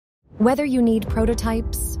Whether you need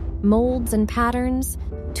prototypes, molds and patterns,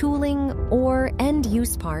 tooling, or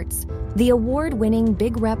end-use parts, the award-winning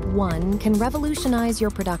BigRep ONE can revolutionize your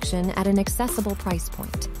production at an accessible price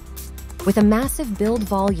point. With a massive build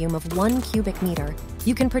volume of 1 cubic meter,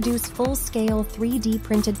 you can produce full-scale 3D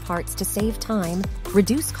printed parts to save time,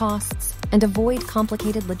 reduce costs, and avoid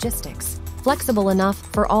complicated logistics. Flexible enough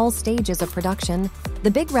for all stages of production, the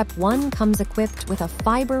BigRep ONE comes equipped with a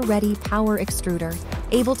Fiber-Ready Power Extruder,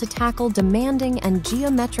 able to tackle demanding and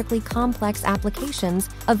geometrically complex applications,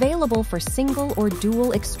 available for single or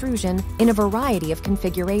dual extrusion in a variety of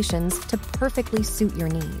configurations to perfectly suit your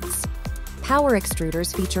needs. Power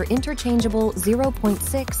extruders feature interchangeable 0.6,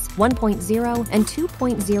 1.0, and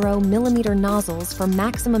 2.0 millimeter nozzles for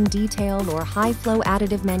maximum detail or high-flow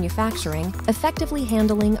additive manufacturing, effectively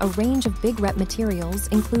handling a range of BigRep materials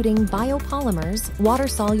including biopolymers,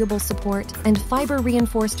 water-soluble support, and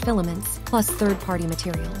fiber-reinforced filaments, plus third-party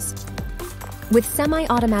materials. With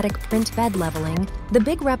semi-automatic print bed leveling, the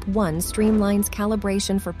BigRep ONE streamlines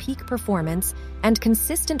calibration for peak performance and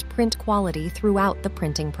consistent print quality throughout the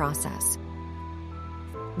printing process.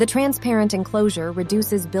 The transparent enclosure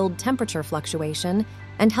reduces build temperature fluctuation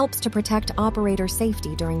and helps to protect operator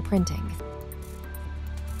safety during printing.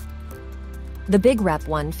 The BigRep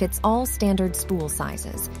ONE fits all standard spool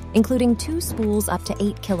sizes, including 2 spools up to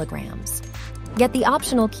 8 kilograms. Get the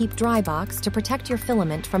optional Keep Dry box to protect your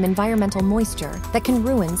filament from environmental moisture that can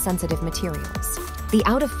ruin sensitive materials. The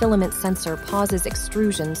out-of-filament sensor pauses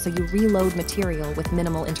extrusion so you reload material with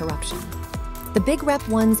minimal interruption. The BigRep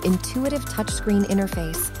ONE's intuitive touchscreen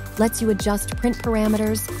interface lets you adjust print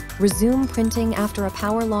parameters, resume printing after a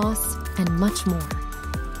power loss, and much more.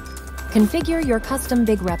 Configure your custom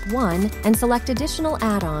BigRep ONE and select additional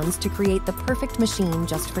add-ons to create the perfect machine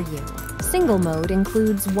just for you. Single mode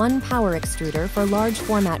includes 1 power extruder for large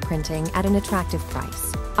format printing at an attractive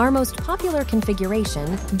price. Our most popular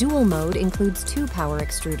configuration, dual mode, includes 2 power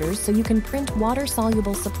extruders so you can print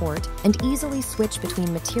water-soluble support and easily switch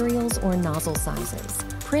between materials or nozzle sizes.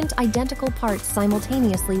 Print identical parts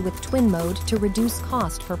simultaneously with twin mode to reduce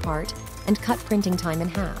cost per part and cut printing time in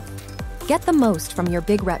half. Get the most from your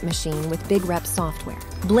BigRep machine with BigRep software.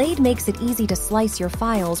 Blade makes it easy to slice your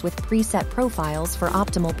files with preset profiles for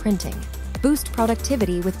optimal printing. Boost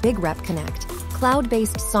productivity with BigRep Connect,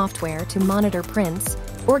 cloud-based software to monitor prints,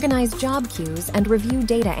 organize job queues, and review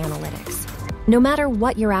data analytics. No matter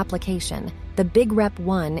what your application, the BigRep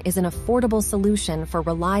ONE is an affordable solution for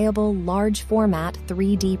reliable, large-format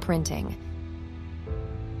 3D printing.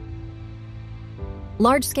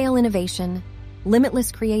 Large-scale innovation,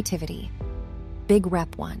 limitless creativity.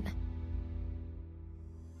 BigRep ONE.